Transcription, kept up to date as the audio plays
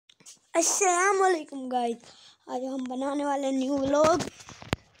अस्सलाम वालेकुम गाइस। आज हम बनाने वाले न्यू व्लॉग।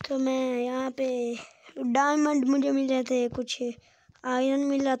 तो मैं यहाँ पे डायमंड मुझे मिल रहे थे, कुछ आयरन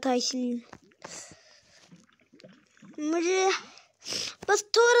मिला था, इसलिए मुझे बस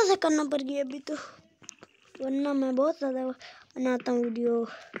थोड़ा सा करना पड़ गया अभी तो, वरना मैं बहुत ज़्यादा बनाता हूँ वीडियो।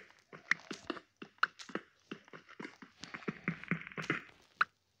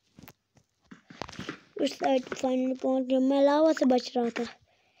 उस साइड फाइनल पहुँच गया। मैं लावा से बच रहा था।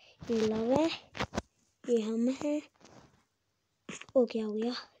 ये लावा है, ये हम हैं। ओ क्या हो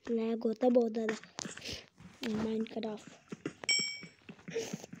गया, लैग होता है बहुत ज़्यादा माइनक्राफ्ट।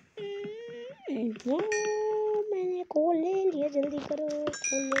 मैंने कॉल ले लिया, जल्दी करो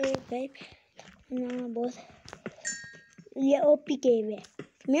कॉल ले गए ना बॉस। ये ओपी केव है,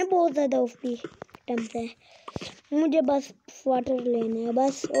 मैं बहुत ज़्यादा ओपी टम्प है। मुझे बस वाटर लेना है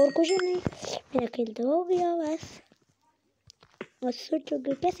बस, और कुछ नहीं। मेरा खेल तो हो गया बस। और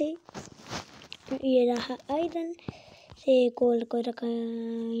सोचोगे कैसे, ये रहा आयरन से कोल को रखा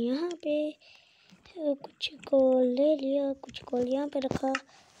यहाँ पे, कुछ कोल ले लिया, कुछ कोल यहाँ पे रखा।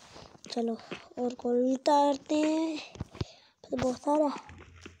 चलो और कोल उतारते हैं, तो बहुत सारा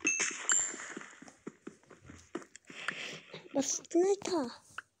बस इतना था।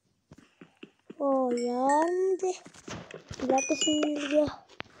 ओ यार मुझे वापस मिल गया,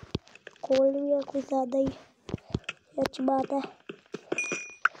 कोल भी है कुछ ज़्यादा ही, अच्छी बात है।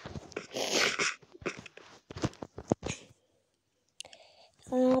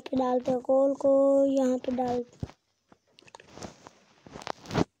 यहाँ पे डालते हैं कोल को, यहाँ पे डालते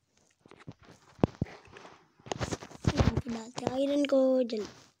आयरन को। जल्दी,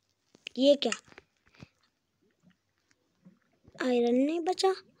 ये क्या आयरन नहीं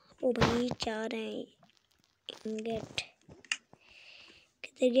बचा? ओ भाई 4 हैं इंगेट।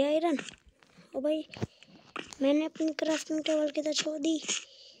 किधर गया आयरन? ओ भाई मैंने अपनी क्राफ्टिंग टेबल किधर छोड़ दी?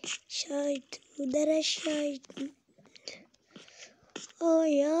 शायद उधर है शायद। ओ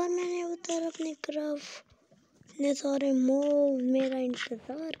यार मैंने उधर अपने क्राफ्ट ने सारे मोव मेरा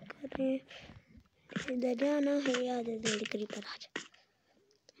इंतजार कर रहे हैं। इधर जाना है यार, जल्दी क्रीपर आ जा।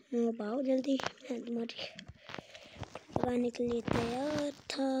 मोव आओ जल्दी, मैं तुम्हारी लगाने के लिए तैयार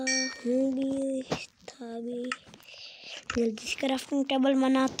था, हूँ भी था भी। जल्दी से क्राफ्टिंग टेबल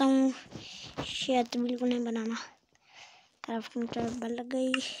बनाता हूँ। शायद बिल्कुल नहीं बनाना। क्राफ्टिंग टेबल लग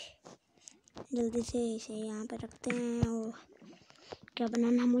गई, जल्दी से इसे यहाँ पे रखते हैं। और क्या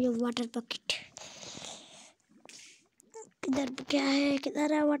बनाना मुझे? Water bucket. किधर क्या है,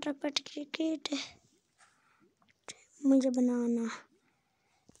 किधर है वाटर बकेट? मुझे बनाना,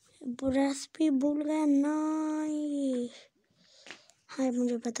 रेसिपी भूल गया ना। हाँ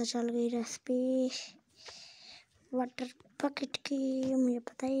मुझे पता चल गई रेसिपी वाटर बकेट की, मुझे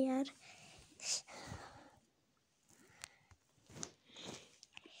पता है यार।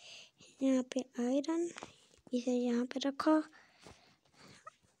 यहाँ पे आयरन, इसे यहाँ पे रखा।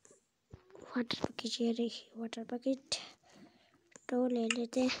 वाटर बकेट, ये रही वाटर बकेट, तो ले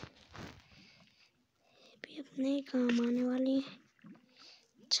लेते हैं, भी अपने काम आने वाली है।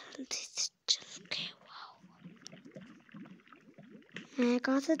 जल्दी से चल के। मैं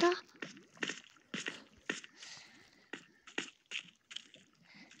कहाँ से था?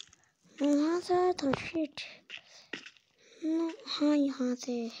 वहाँ से आया था। शिट, हाँ यहाँ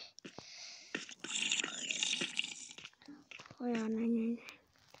से। ओ यार नहीं,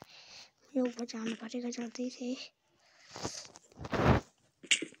 मुझे ऊपर जाना पड़ेगा जल्दी से।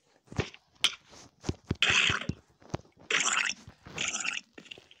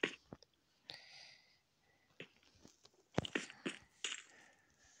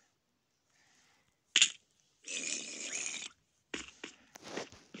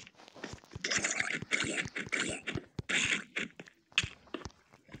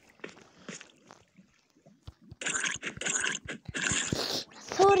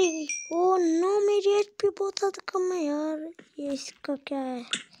 सॉरी, ओ नो मेरी एचपी बहुत ज़्यादा कम है यार। ये इसका क्या है,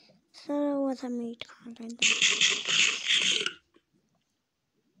 सारा हुआ था मीट खा रहे थे।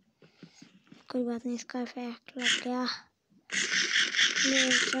 कोई बात नहीं, इसका इफेक्ट लग गया।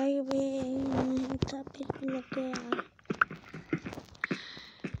 चाहिए भी नहीं था, फिर भी लग गया।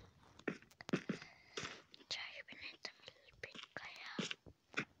 चाहिए भी नहीं था, फिर गया।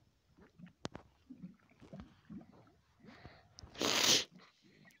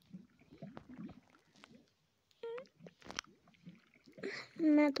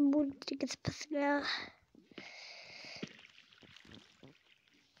 मैं तो बुरी तरीके से फंस गया।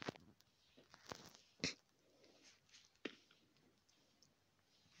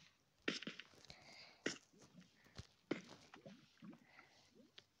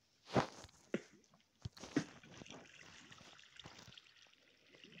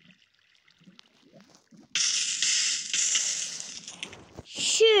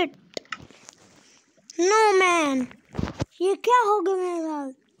 नो मैन, ये क्या हो गया मेरे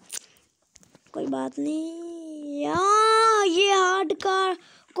साथ? कोई बात नहीं यार, ये हार्ड का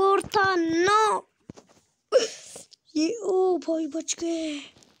कोर था। नो ये, ओ भाई बच गए।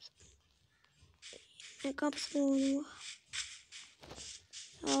 मैं कहाँ पे स्पॉन हुआ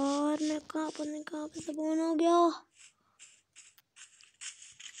और मैं कहाँ पे स्पॉन हो गया?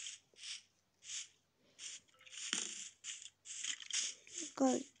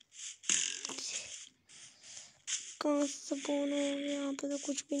 कहाँ से स्पॉन हो गया? यहाँ पे तो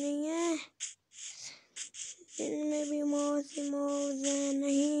कुछ भी नहीं है। इनमें भी मौज है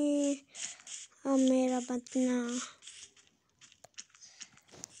नहीं। अब मेरा बचना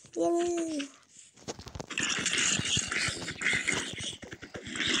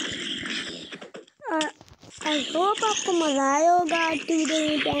आई होप आपको मजा आया होगा।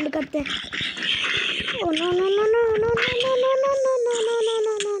 वीडियो एंड करते हैं। Oh no no no no no no no no no no no no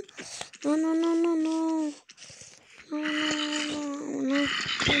no no no no no no.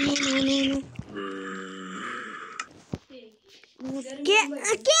 क्या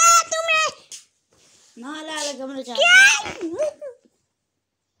क्या तुम्हें ना लाल कमरे चाह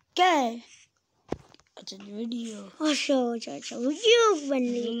क्या है? अच्छा वीडियो अच्छा वीडियो बन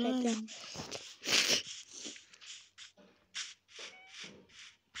रही है।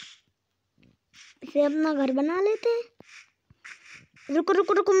 इसे अपना घर बना लेते हैं। रुको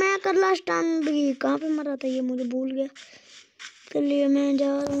रुको रुको, मैं कर लास्ट टाइम भी कहाँ पे मरा था ये मुझे भूल गया। चलिए मैं जा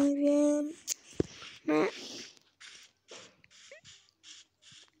रहा हूँ। मैं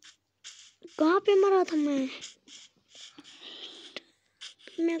कहाँ पे मरा था? मैं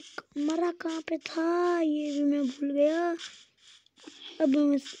मरा कहाँ पे था ये भी मैं भूल गया। अब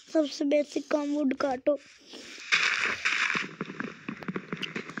मैं सबसे बेसिक काम वुड काटो।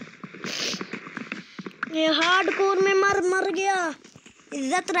 ये हार्डकोर में मर गया।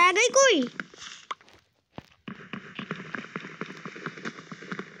 इज्जत रह गई कोई?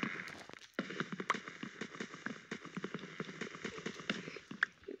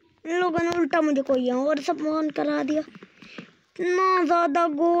 इन लोगों ने उल्टा मुझे कोई और सब ऑन करा दिया। इतना ज्यादा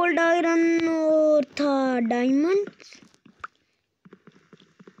गोल्ड, आयरन और था डायमंड।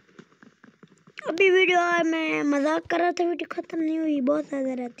 अभी वीडियो मैं मजाक कर रहा था, वीडियो खत्म नहीं हुई, बहुत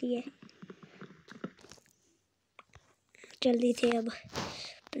ज्यादा रहती है। जल्दी से अब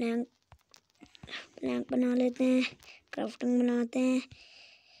प्लैंक बना लेते हैं, क्राफ्टिंग बनाते हैं,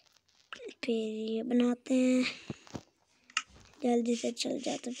 फिर ये बनाते हैं। जल्दी से चल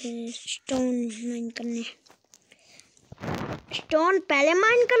जाते फिर स्टोन माइन करने। स्टोन पहले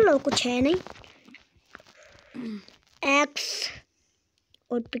माइन कर लो, कुछ है नहीं। एक्स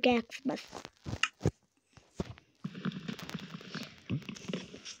और पिकैक्स बस।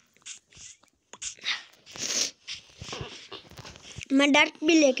 मैं डर्ट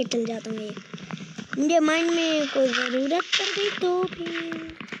भी लेके चल जाता हूँ। मुझे माइंड में कोई ज़रूरत पड़ गई तो फिर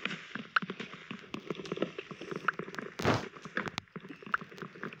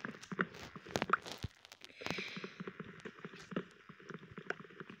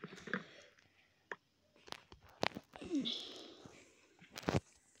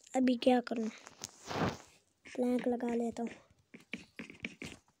अभी क्या करूँ? प्लैंक लगा लेता हूँ।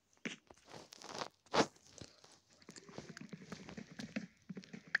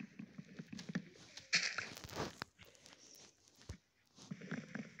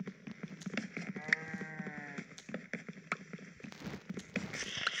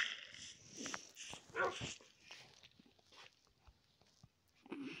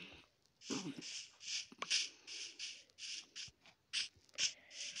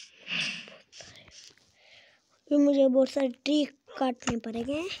 फिर मुझे बहुत सारे ट्री काटने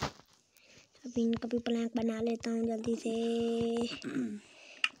पड़ेंगे। अभी इनका भी प्लैंक बना लेता हूँ जल्दी से।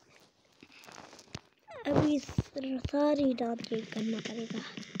 अभी सारी रात वेट करना पड़ेगा।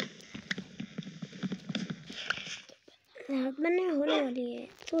 रात बनने होने वाली है।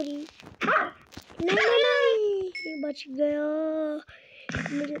 सॉरी, नहीं बच गया।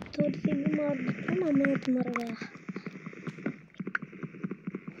 मुझे थोड़ी सी भी मार देता ना, मैं तो मर गया।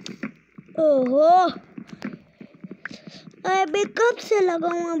 ओहो, अबे कब से लगा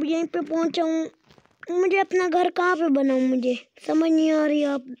हूँ, अब यहीं पे पहुँचा हूँ। मुझे अपना घर कहाँ पे बनाऊँ, मुझे समझ नहीं आ रही।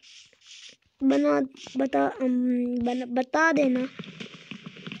 आप बता देना।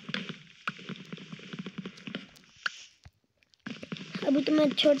 अभी तो मैं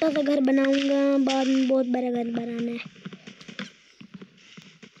छोटा सा घर बनाऊंगा, बाद में बहुत बड़ा घर बनाना है।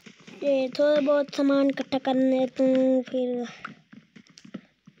 ये थोड़ा बहुत सामान इकट्ठा कर लेता हूँ, फिर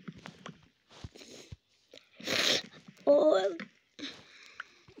और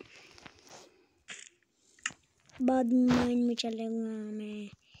बाद में माइन में चलेगा मैं।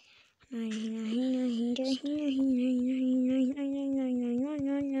 नहीं नहीं नहीं नहीं नहीं नहीं नहीं नहीं नहीं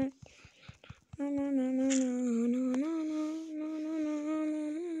नहीं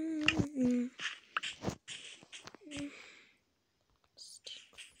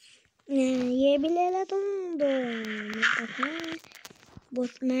नहीं ये भी ले ला तुम दो मेरे पास है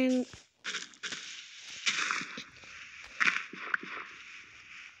बहुत मैं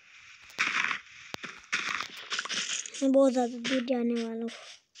बहुत ज़्यादा दूर जाने वाला हूँ।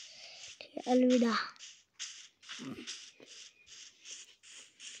 ठीक है, अलविदा।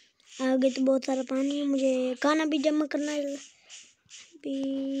 आगे तो बहुत सारा पानी है, मुझे खाना भी जमा करना है।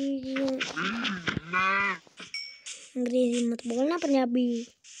 अंग्रेजी मत बोलना, पंजाबी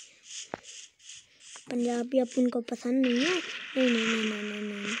पंजाबी अपन को पसंद नहीं है। नहीं नहीं नहीं नहीं नहीं,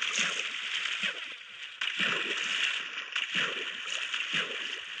 नहीं।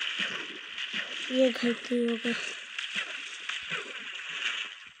 ये गलती हो गई।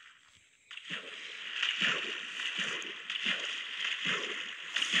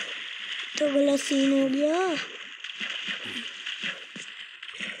 तो गलत सीन हो गया।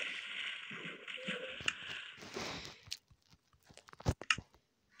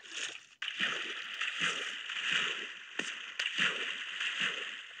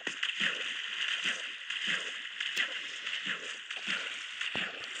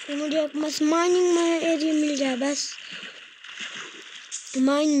 तो मुझे एक बस माइनिंग एरिया मिल जाए, बस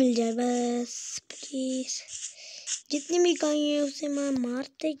माइन मिल जाए बस प्लीज। जितनी भी काई है उसे मैं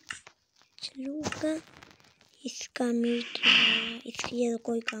मारते चलूँगा। इसका मीट है, इसलिए तो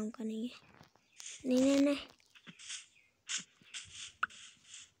कोई काम का नहीं है। नहीं नहीं नहीं,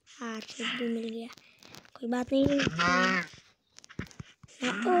 आर्थिक भी मिल गया, कोई बात नहीं।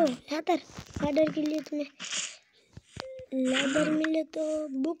 ओ लेदर, लेदर के लिए तुम्हें लेदर मिले तो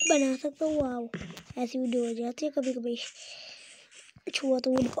बुक बना सकते हो। वाओ, ऐसी वीडियो हो जाती है कभी कभी। छुआ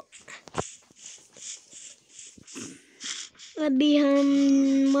तो उनको। अभी हम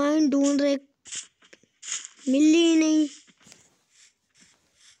माइन ढूंढ रहे, मिल ही नहीं।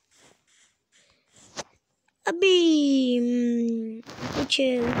 अभी कुछ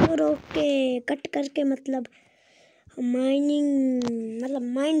रोक के कट करके मतलब माइनिंग मतलब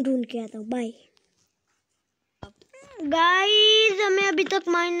माइन ढूंढ के आता हूँ। बाय गाइस, हमें अभी तक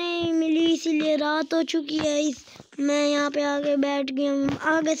माइन नहीं मिली, इसीलिए रात हो चुकी है। मैं यहाँ पे आके बैठ गया हूँ।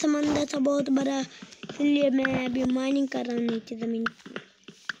 आगे समंदर सा बहुत बड़ा, इसलिए मैं अभी माइनिंग कर रहा हूँ नीचे ज़मीन।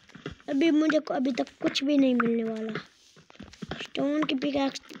 अभी मुझे अभी तक कुछ भी नहीं मिलने वाला। स्टोन की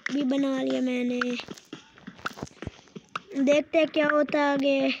पिकैक्स भी बना लिया मैंने। देखते हैं क्या होता है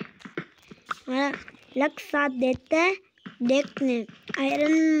आगे। हमारा लक साथ देता है, देखते हैं।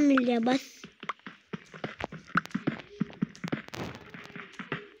 आयरन मिल जाए बस।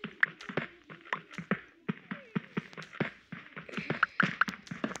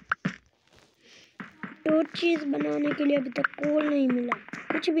 टॉर्चेस बनाने के लिए अभी तक कोल नहीं मिला,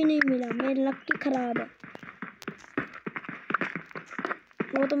 कुछ भी नहीं मिला। मेरी लक की खराब है।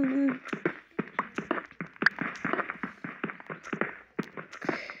 वो तो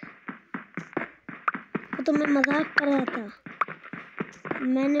मैं मजाक कर रहा था।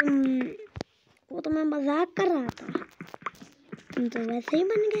 वो तो मैं मजाक कर रहा था। तुम तो वैसे ही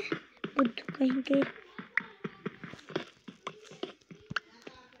बन गए बुद्धू कहीं के।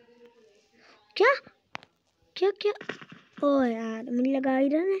 क्या क्या क्या? ओ यार, मुझे लगा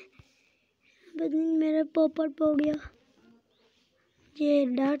आयरन है, बस मेरा पॉपअप हो गया। ये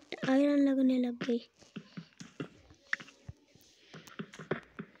डार्ट आयरन लगने लग गई।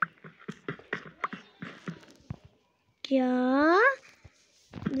 क्या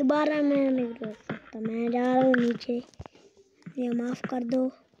दोबारा मैं नहीं रोक सकता, मैं जा रहा हूँ नीचे, ये माफ कर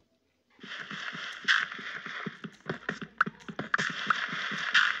दो।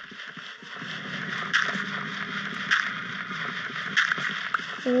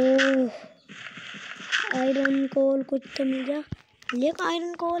 ओह, आयरन कोल कुछ तो मिल जा। लेकिन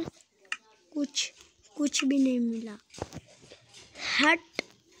आयरन कोल कुछ भी नहीं मिला। हट,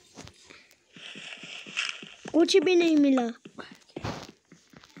 कुछ भी नहीं मिला।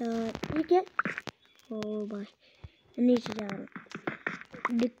 ठीक है। ओ भाई, नीचे जा रहा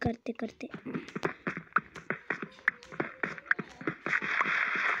हूँ डिग करते करते।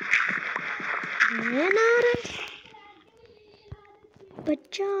 ना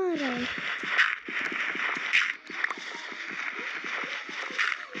बच्चा आ रहा है।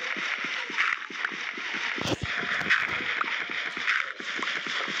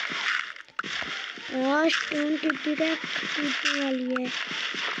 स्टोन की पिकैक्स टूटने वाली है,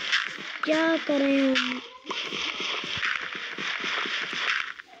 क्या करें हम।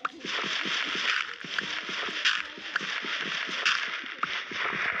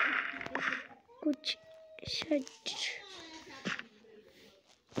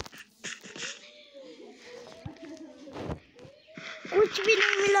 कुछ भी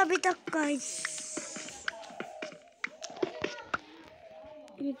नहीं मिला अभी तक गाइस।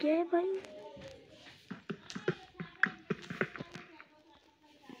 ये क्या है भाई?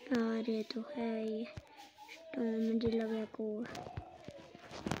 अरे तो है ये तो मुझे लगा को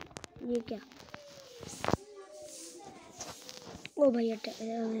ये क्या? ओ भाई अटक आ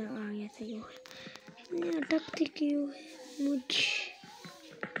गया सही हो। अटकती क्यों है मुझे?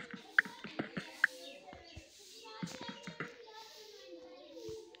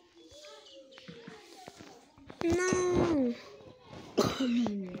 नो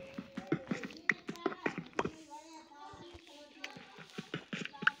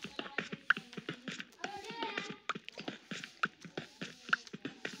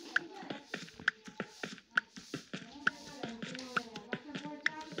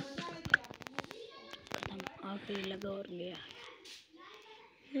आखिरी लगा और गया।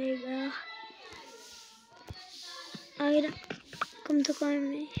 आयरन कम तो काम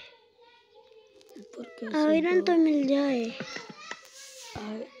नहीं। ऊपर कैसे आयरन तो मिल जाए।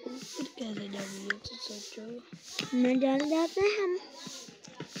 ऊपर कैसे जाओगे तो सोचो। मैं जल जाते हैं हम।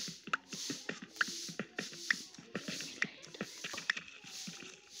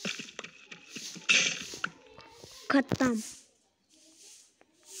 खत्म।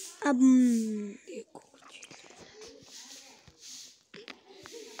 अब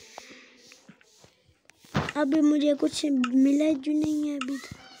अभी मुझे कुछ मिला जो नहीं है अभी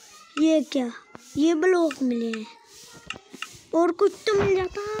तो। ये क्या? ये ब्लॉक मिले हैं और कुछ तो मिल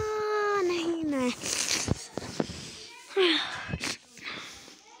जाता नहीं। मैं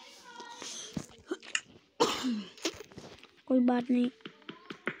कोई बात नहीं,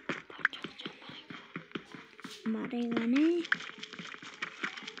 मारेगा नहीं।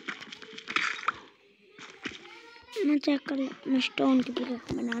 मैं चेक कर मैं स्टोन की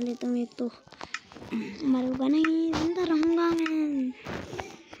पिक बना लेता हूँ। एक तो मरूंगा नहीं, जिंदा रहूंगा मैं।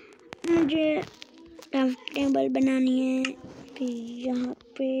 मुझे टेबल बनानी है, फिर यहाँ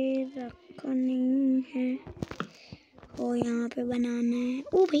पे रखनी है और यहाँ पे बनाना है।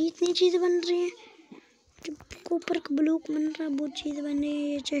 ओ भाई इतनी चीज़ें बन रही हैं। ऊपर का ब्लॉक बन रहा है, बहुत चीज़ बन रही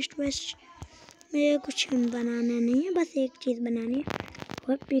है। ये चेस्ट वेस्ट मुझे कुछ बनाना नहीं है, बस एक चीज़ बनानी है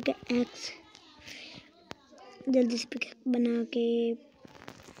और पिक एक्स। जल्दी से पिक बना के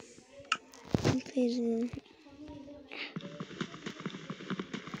फिर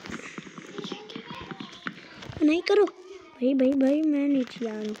नहीं करो भाई भाई भाई, मैं नीचे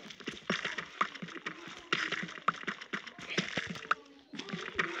आ रहा हूँ।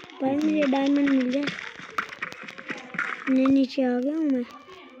 भाई मुझे डायमंड मिल जाए। मैं नीचे आ गया हूँ मैं।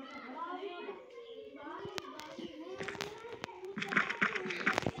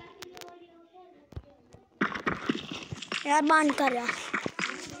 यार बांध कर यार,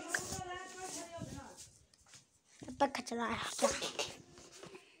 तब तक चला क्या?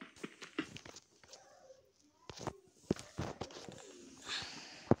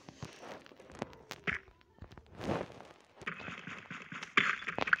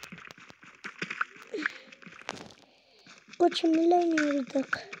 कुछ मिला ही नहीं अभी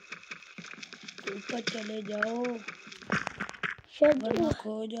तक। ऊपर चले जाओ शायद वरना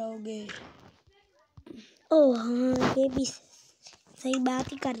खो जाओगे। ओ हाँ, ये भी सही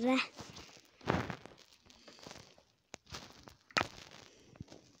बात ही कर रहा है।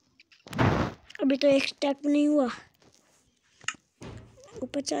 अभी तो एक स्टेप नहीं हुआ,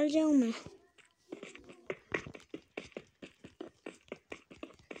 ऊपर चल जाऊँ मैं।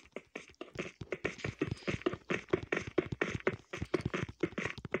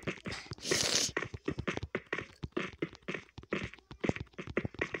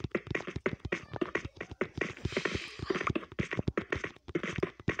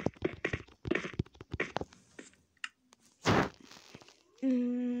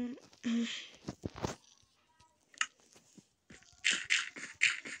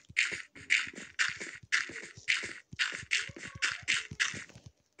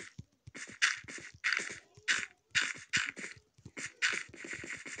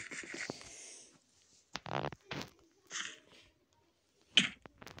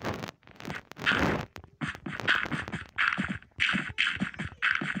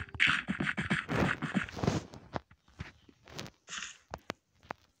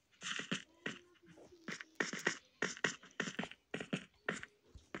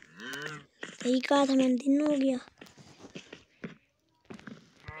 सही कहा था मैंने, दिन हो गया।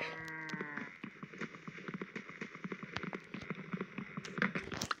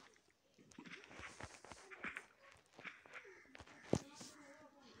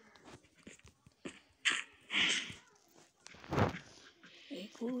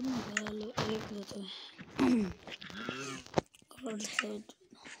 एक और निकालो, एक दो तो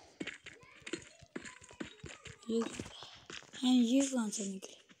ये कहाँ से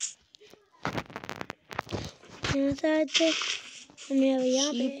निकले? यहाँ से आए थे हम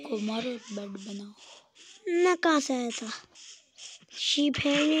यहाँ पे। शीप को मारो, बेड बनाओ। ना कहाँ से आया था? शीप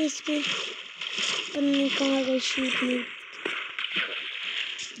है नहीं इसमें, पर नहीं कहाँ गई शीप नहीं।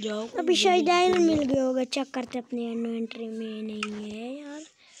 जाओ अभी शायद आयरन मिल गया होगा, चेक करते अपने इन्वेंटरी में। नहीं है यार,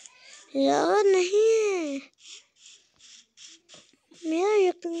 यार नहीं है, मेरा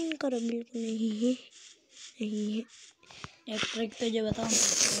यकीन करो बिल्कुल नहीं है, नहीं है। एक ट्रिक तो जो बताऊं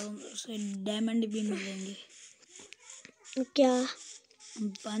तो उससे डायमंड भी मिलेंगे। क्या?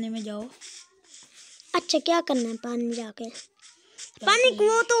 पानी में जाओ। अच्छा क्या करना है पानी में जाके? पानी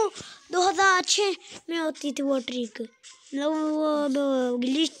वो तो 2006 में होती थी वो ट्रिक, मतलब वो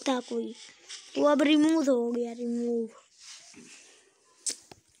ग्लिच था कोई, वो अब रिमूव हो गया, रिमूव।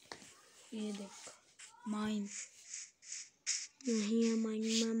 ये देख माइन नहीं है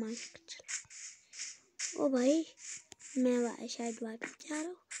माइन, मैं ओ भाई मैं शायद वापस जा रहा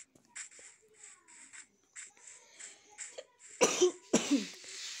हूँ।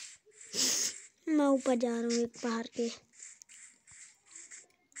 मैं ऊपर जा रहा हूँ एक पहाड़ के।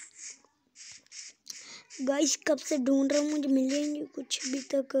 गाइस कब से ढूंढ रहा हूँ, मुझे मिले नहीं कुछ अभी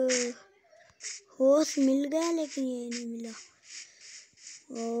तक। होश मिल गया लेकिन ये नहीं मिला।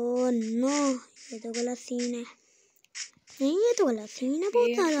 ओह नो, ये तो गलत सीन है। नहीं ये तो गलत सीन है बहुत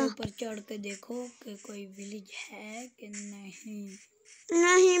सारा। ऊपर चढ़ के देखो कि कोई विलेज है कि नहीं।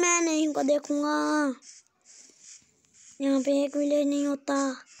 नहीं मैं नहीं को देखूंगा, यहाँ पे एक विलेज नहीं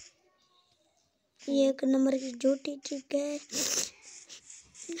होता। ये एक नंबर की झूठी ट्रिक है।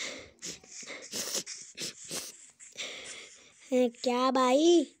 क्या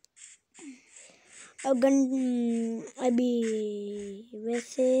भाई? अभी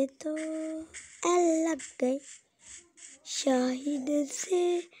वैसे तो अलग गए, शाहिद से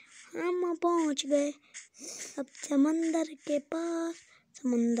हम पहुंच गए अब समंदर के पास,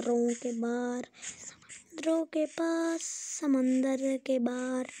 समंदरों के बाहर, समंदरों के पास, समंदर के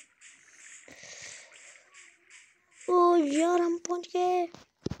बाहर। ओ यार हम पहुंच गए।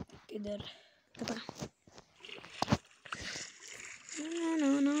 किधर? पता ना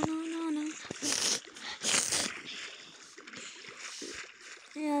ना ना ना ना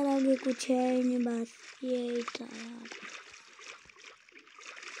यार, आगे कुछ है ही नहीं, बस ये था यार।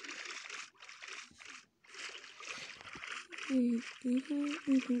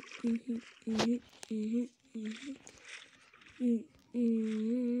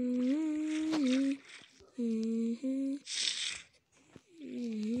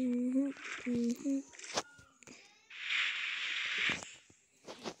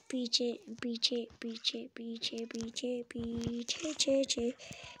 पीछे पीछे पीछे पीछे पीछे पीछे छे छे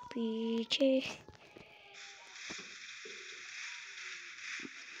पीछे।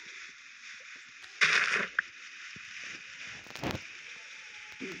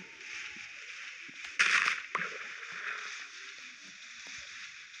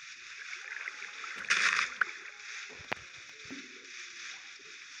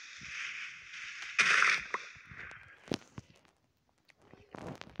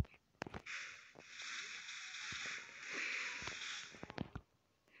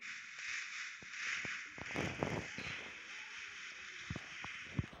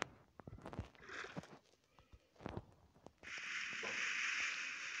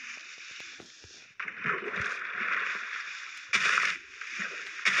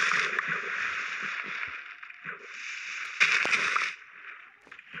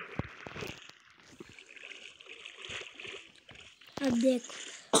 अब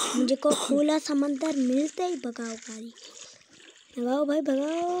देखो मुझे को खुला समंदर मिलते ही भगाओ गाड़ी, भगाओ भाई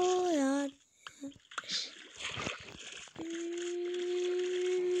भगाओ यार।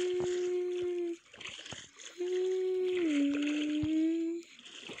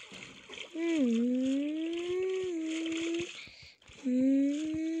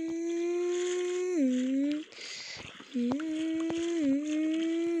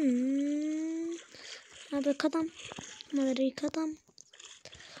 यहाँ पे खत्म, मगर खत्म।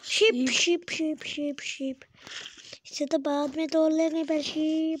 Ship ship ship ship ship, इसे तो बाद में तोड़ लेंगे, पर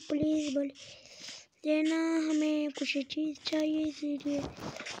शिप प्लीज बोले लेना, हमें कुछ चीज चाहिए इसीलिए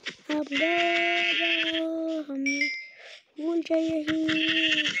आप ले जाओ, हमें फूल चाहिए ही,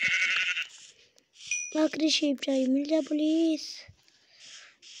 आखिरी शिप चाहिए, मिल जाए पुलिस।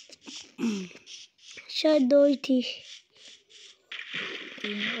 शायद 2 ही थी,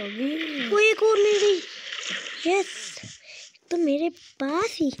 कोई एक और मिल गई। यस, तो मेरे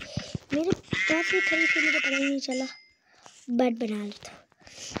पास ही खड़ी थी, मुझे पता ही नहीं चला। बेड बना लेता,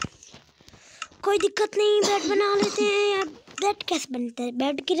 कोई दिक्कत नहीं, बेड बना लेते हैं यार। बेड कैसे बनता है?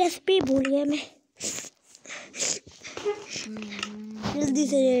 बेड की रेसिपी भूल गया मैं। जल्दी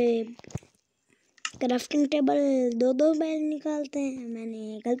से क्राफ्टिंग टेबल दो बेड निकालते हैं।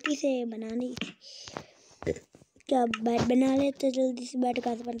 मैंने गलती से बनानी क्या बेड बना लेते जल्दी से। बेड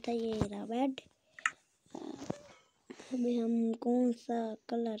कैसे बनता है? ये रहा बेड। अभी हम कौन सा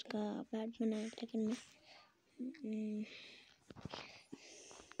कलर का बेड बनाए, लेकिन मैं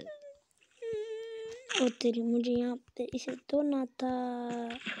ओ तेरी, मुझे यहाँ पे इसे तोड़ना था।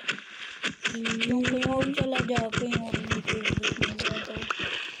 कहीं और चला जा, कहीं और नहीं जाता।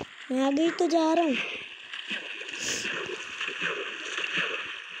 मैं आगे ही तो जा रहा हूँ।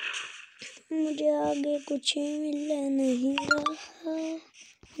 मुझे आगे कुछ मिल नहीं रहा।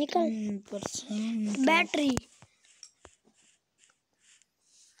 निकल। 10% बैटरी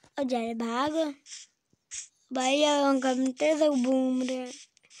और जाए भाग भाई। हम घूमते से घूम रहे हैं,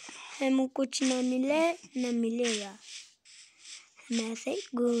 हमें कुछ ना मिले ना मिलेगा। हम ऐसे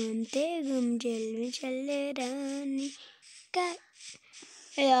घूमते चले रानी का।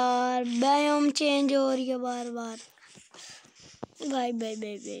 यार बायोम चेंज हो रही है बार बार। भाई भाई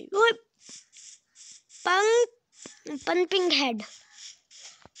भाई भाई ओए पंपिंग हेड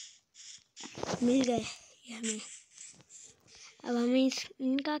मिल गए ये हमें। अब हमें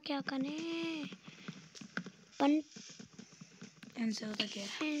इनका क्या करें? इनसे होता क्या है?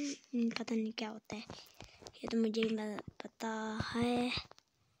 पता नहीं क्या होता है, ये तो मुझे पता है।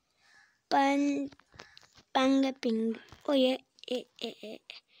 पंग पिंग। ओ ये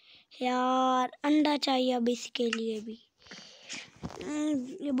यार अंडा चाहिए अब इसके लिए भी।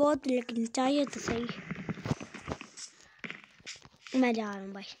 ये बहुत, लेकिन चाहिए तो सही। मैं जा रहा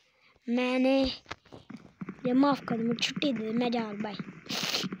हूँ भाई। मैंने ये माफ़ कर दो, मुझे छुट्टी दे दे। मैं जा रहा हूँ भाई।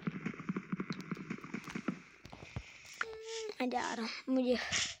 मैं जा रहा हूँ। मुझे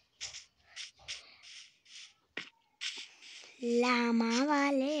लामा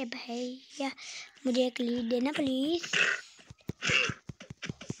वाले भैया मुझे एक लीड देना प्लीज।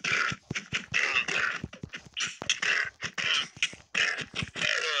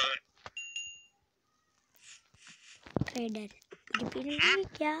 ट्रेडर मुझे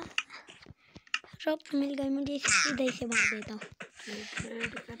क्या रॉक मिल गई मुझे, सीधा ही से मार देता हूँ।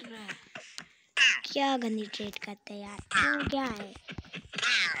 ट्रेड कर रहा है क्या गंदी ट्रेड करते हैं यार। क्यों? क्या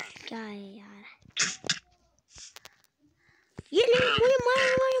है यार? ये ले मुझे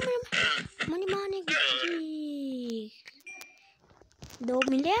मारने की। 2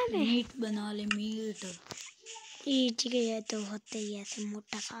 मिले हमें। मीट बना ले, मीट। ठीक है, तो होते ही ऐसे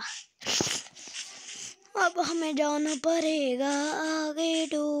मोटा सा। अब हमें जाना पड़ेगा आगे।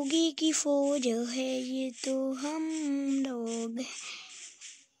 डोगी की फौज है ये तो हम लोग।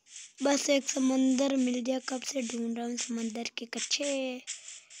 बस एक समंदर मिल जाए, कब से ढूंढ रहा हूँ समंदर के कच्चे।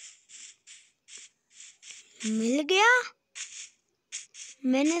 मिल गया।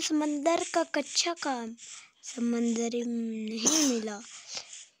 मैंने समंदर का कच्चा काम, समंदर नहीं मिला।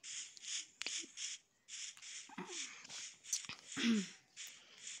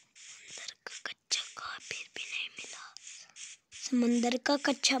 फिर भी नहीं मिला समंदर का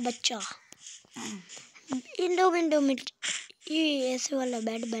कच्चा बच्चा। इंडो में ये ऐसे वाला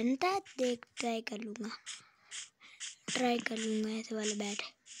बेड बनता है, देख ट्राई कर लूँगा ऐसे वाला बेड।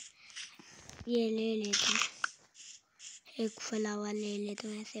 ये ले लेता हूँ, एक फ्लावर ले लेता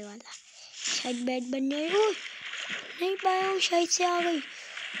हूँ ऐसे वाला, शायद बेड बन जाए। ओह नहीं, बायोम शायद से आ गई।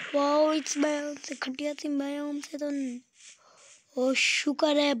 वाओ, इस बायोम से खटिया सी बायोम से तो। ओ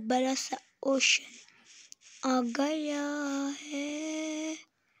शुक्र है, बड़ा सा ओशन आ गया है।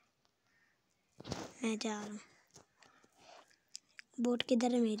 मैं जा रहा हूँ। बोट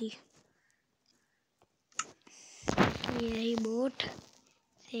किधर है मेरी? ये रही बोट।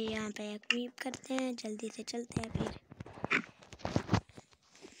 से यहाँ पे क्रीप करते हैं, जल्दी से चलते हैं फिर।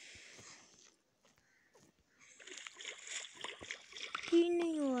 ही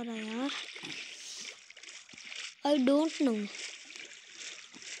नहीं हो रहा यार। आई डोंट नो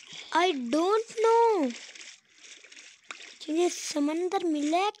मुझे समंदर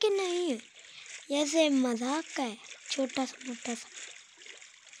मिला है कि नहीं है। जैसे मजाक का है, छोटा सा मोटा सा।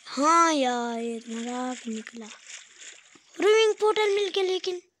 हाँ यार, ये मजाक निकला। रूइंग पोर्टल मिल गया,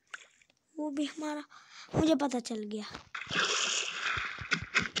 लेकिन वो भी हमारा, मुझे पता चल गया।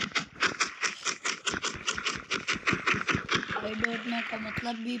 आई डोंट नो का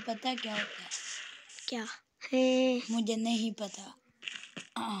मतलब भी पता क्या होता है? क्या है? मुझे नहीं पता।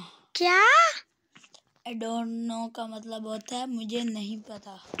 क्या? आई डोंट नो का मतलब होता है मुझे नहीं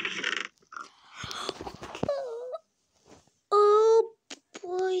पता। ओ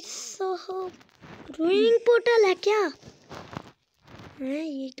भाई साहब, रूइंग पोर्टल है क्या? हाँ,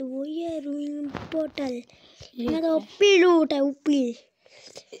 ये तो वही है रूइंग पोर्टल। मैं तो ओपी लूट है, ओपी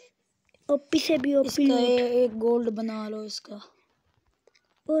ओपी से भी ओपी इसका लूट। एक गोल्ड बना लो इसका।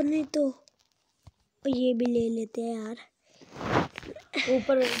 और नहीं तो ये भी ले लेते हैं यार।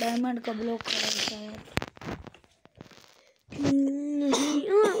 ऊपर डायमंड का ब्लॉक खड़ा है शायद।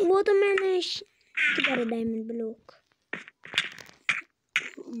 नहीं, वो तो मैंने किधर है डायमंड ब्लॉक?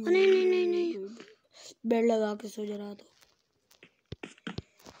 नहीं नहीं नहीं नहीं, बेड लगा के सो जा रहा था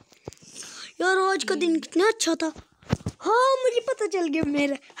यार। आज का दिन कितना अच्छा था। हाँ मुझे पता चल गया,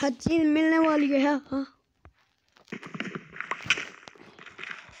 मेरे हर चीज मिलने वाली है। हाँ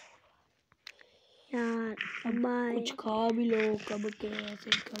यार बाय। कुछ खा भी लो, कब के ऐसे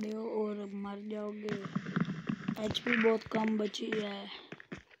खड़े हो और मर जाओगे। एचपी बहुत कम बची है।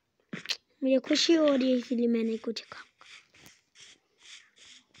 मुझे खुशी हो रही है इसलिए मैंने कुछ खा।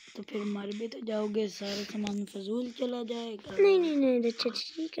 तो फिर मर भी तो जाओगे, सारा सामान फजूल चला जाएगा। नहीं नहीं नहीं, अच्छा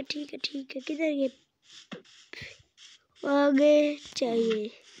ठीक है ठीक है ठीक है। किधर ये आगे चाहिए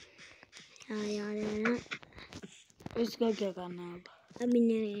यार यार यार। इसका क्या करना है अब? अभी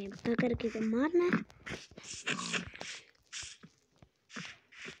ने पकड़ के तो मारना है।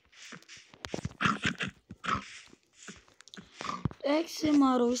 एक से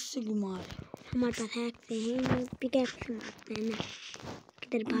मारो, इससे क्यों मारे? हमारे पास हैक से हैं, पिकैक्स से मारते हैं ना।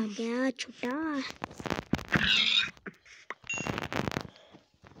 किधर भाग गया छोटा?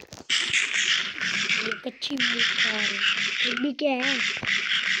 ये कच्ची मिर्च खा रहे। ये भी क्या है?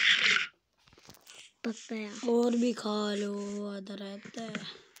 पक गया। और भी खा लो, आधा रहता है।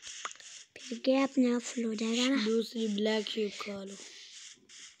 फिर क्या अपने आप फुल हो जाएगा ना। दूसरी ब्लैक शीप खा लो।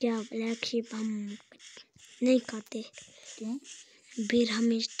 क्या ब्लैक शिप हम नहीं खाते? क्यों? फिर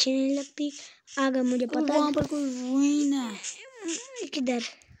हमें अच्छी नहीं लगती। आगे मुझे पता वहाँ पर कोई रुइन है। किधर?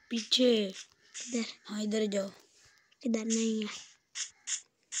 पीछे। किधर? हाँ इधर जाओ। किधर नहीं है?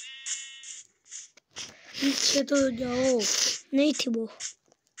 पीछे तो जाओ। नहीं थी वो,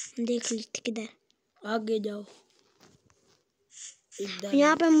 देख ली थी। किधर? आगे जाओ। इधर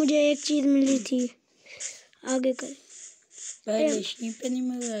यहाँ पे मुझे एक चीज मिली थी। आगे कर। पहले शीपें नहीं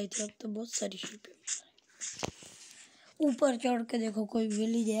मिल रही थी, अब तो बहुत सारी शीपें मिल रही। ऊपर चढ़ के देखो कोई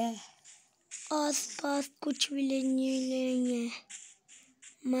विलेज है। आसपास कुछ विलेज नहीं है।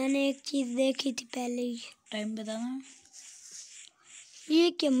 मैंने एक चीज देखी थी पहले ही। टाइम बताना।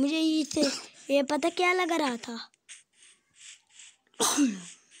 ये क्या? मुझे इसे ये पता क्या लग रहा था?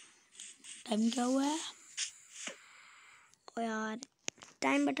 टाइम क्या हुआ है? ओ यार,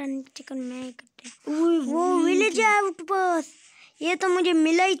 टाइम बटन चिकन में करते। वो विलेज है आउटपोस्ट। ये तो मुझे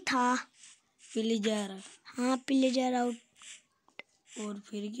मिला ही था। विलेजर। हाँ विलेजर आउट। और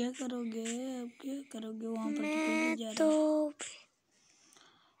फिर क्या करोगे? अब क्या करोगे वहाँ पर? मैं तो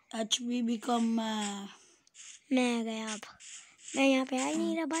एचपी भी कम है। मैं गया। अब मैं यहाँ पे आ ही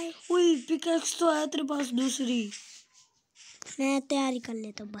नहीं रहा भाई। कोई पिकैक्स तो है तेरे पास दूसरी? मैं तैयारी कर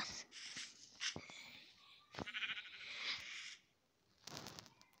लेता हूँ बस।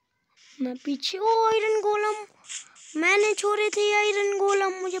 मैं पीछे। ओ आयरन गोलम मैंने छोड़े थे। आयरन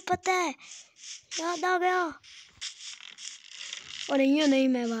गोलम मुझे पता है, याद आ गया। और ये नहीं,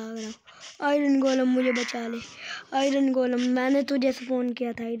 मैं भाग रहा हूँ। आयरन गोलम मुझे बचा ले। आयरन गोलम मैंने तुझे फोन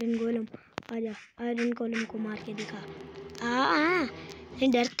किया था। आयरन गोलम आजा, आयरन गोलम को मार के दिखा। नहीं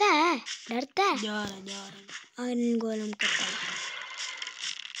डरता है, डरता है। जा रहा। आयरन गोलम करता है।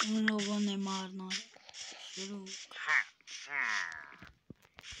 उन लोगों ने मारना शुरू।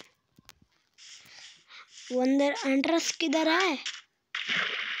 वो अंदर एंट्रेंस किधर है?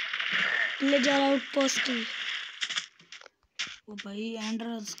 ले जा रहा आउटपोस्ट की। वो भाई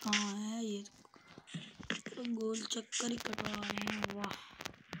एंट्रेंस कहाँ है? ये तो गोल चक्कर ही कटवा रहे हैं। वाह,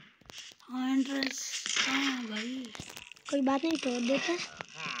 हाँ एंट्रेंस कहाँ है भाई? कोई बात नहीं, तोड़ देते।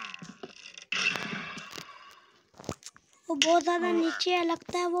 वो बहुत ज़्यादा नीचे है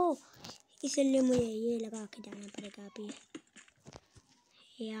लगता है वो, इसलिए मुझे ये लगा के जाना पड़ेगा अभी।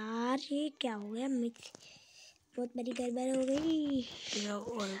 यार ये क्या हो गया? मिक्स बहुत बड़ी गड़बड़ हो गई।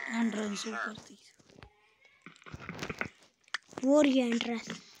 और एंट्रेंस ऊपर थी। वो रही एंट्रेंस।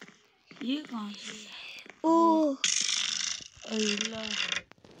 ये कहाँ से है? ओ अल्लाह,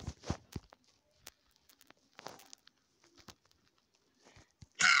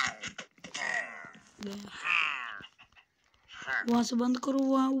 वहाँ से बंद करो,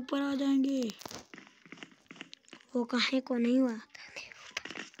 वहाँ ऊपर आ जाएंगे। वो कहे को नहीं हुआ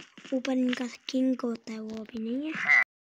ऊपर, इनका किंग को होता है, वो अभी नहीं है।